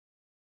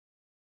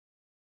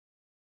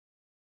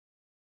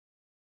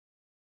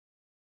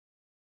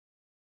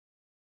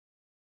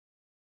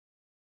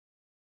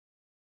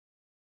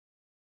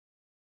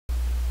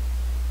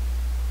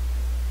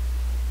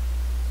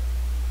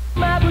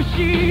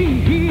し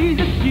い日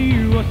差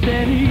しを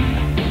背に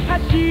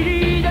走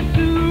り出す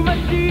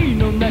街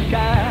の中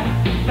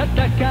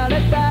叩か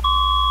れた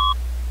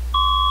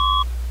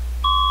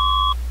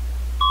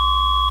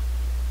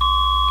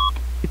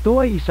Ito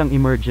ay isang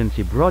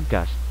emergency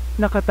broadcast.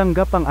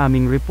 Nakatanggap ang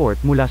aming report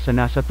mula sa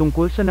NASA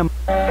tungkol sa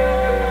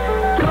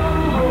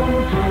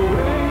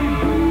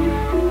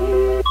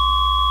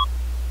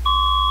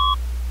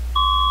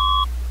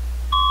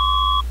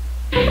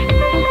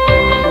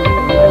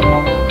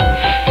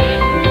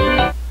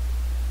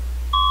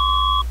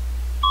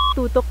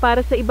tutok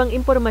para sa ibang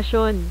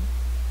impormasyon.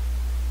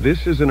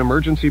 This is an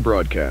emergency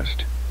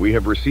broadcast. We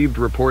have received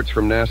reports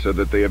from NASA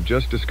that they have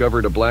just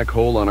discovered a black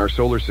hole on our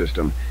solar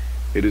system.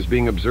 It is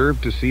being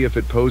observed to see if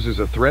it poses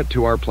a threat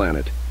to our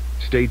planet.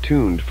 Stay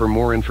tuned for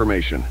more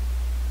information.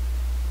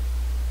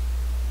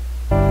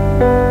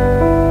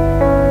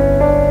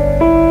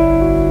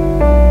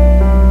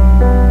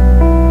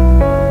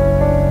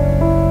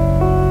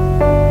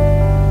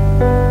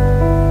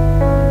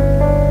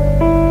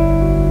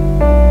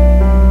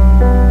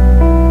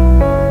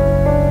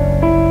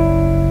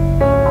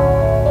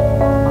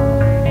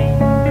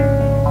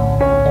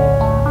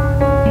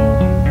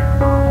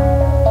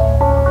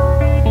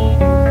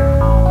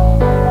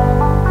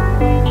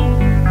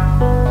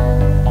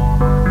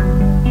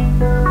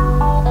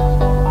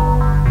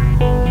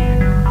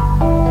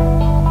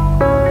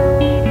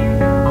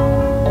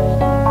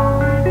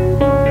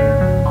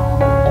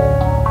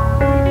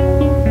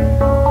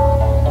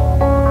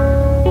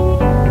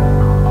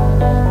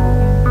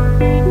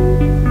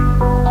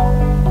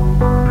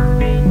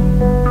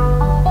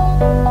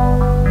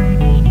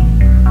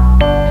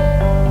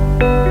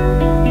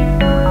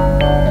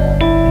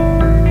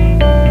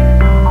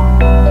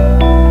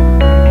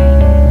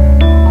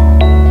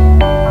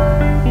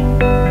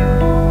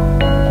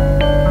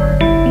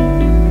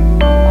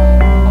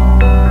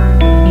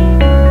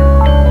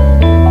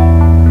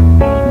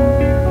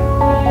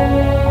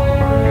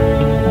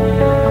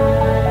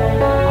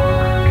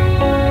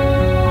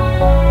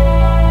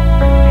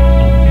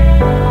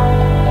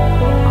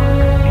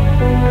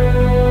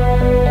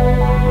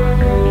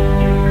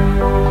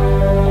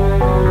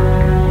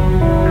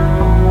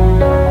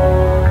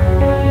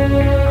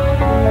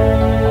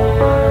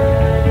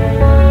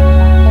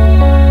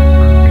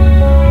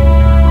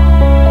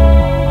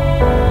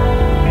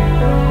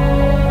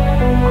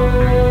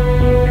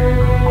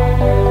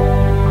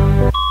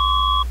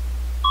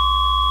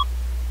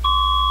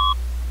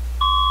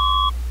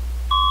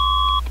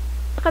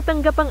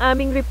 Nakatanggap ang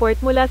aming report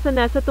mula sa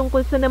NASA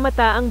tungkol sa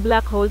namataang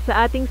black hole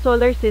sa ating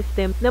solar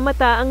system.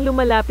 Namataang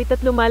lumalapit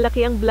at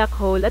lumalaki ang black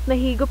hole at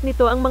nahigop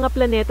nito ang mga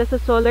planeta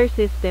sa solar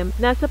system.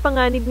 Nasa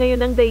panganib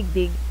ngayon ang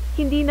daigdig.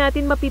 Hindi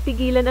natin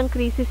mapipigilan ang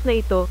krisis na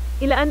ito.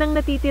 Ilaan ang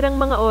natitirang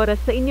mga oras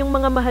sa inyong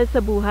mga mahal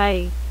sa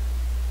buhay.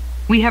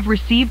 We have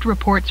received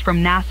reports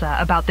from NASA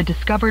about the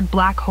discovered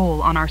black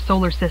hole on our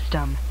solar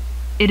system.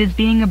 It is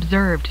being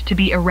observed to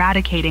be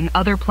eradicating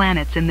other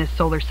planets in this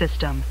solar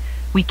system.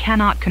 We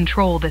cannot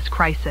control this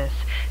crisis.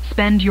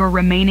 Spend your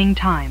remaining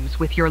times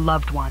with your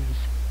loved ones.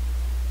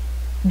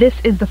 This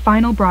is the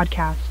final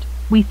broadcast.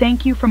 We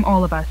thank you from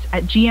all of us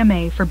at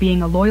GMA for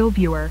being a loyal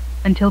viewer.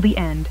 Until the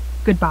end,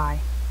 goodbye.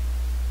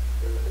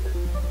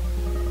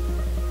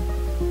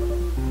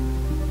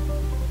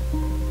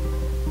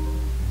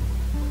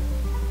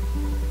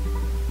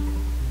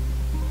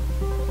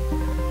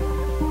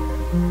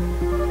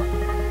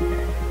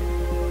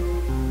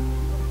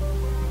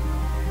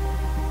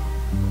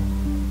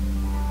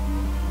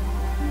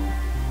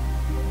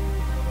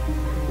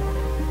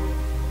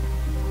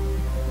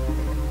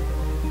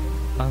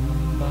 Ang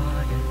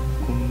bayan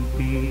kong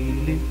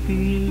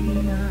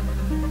Pilipinas,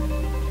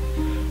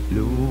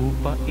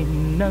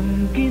 lupain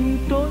ng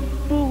ginto't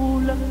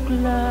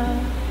bulaklak,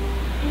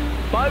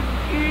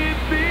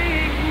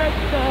 pag-ibig na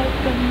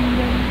tatanggap.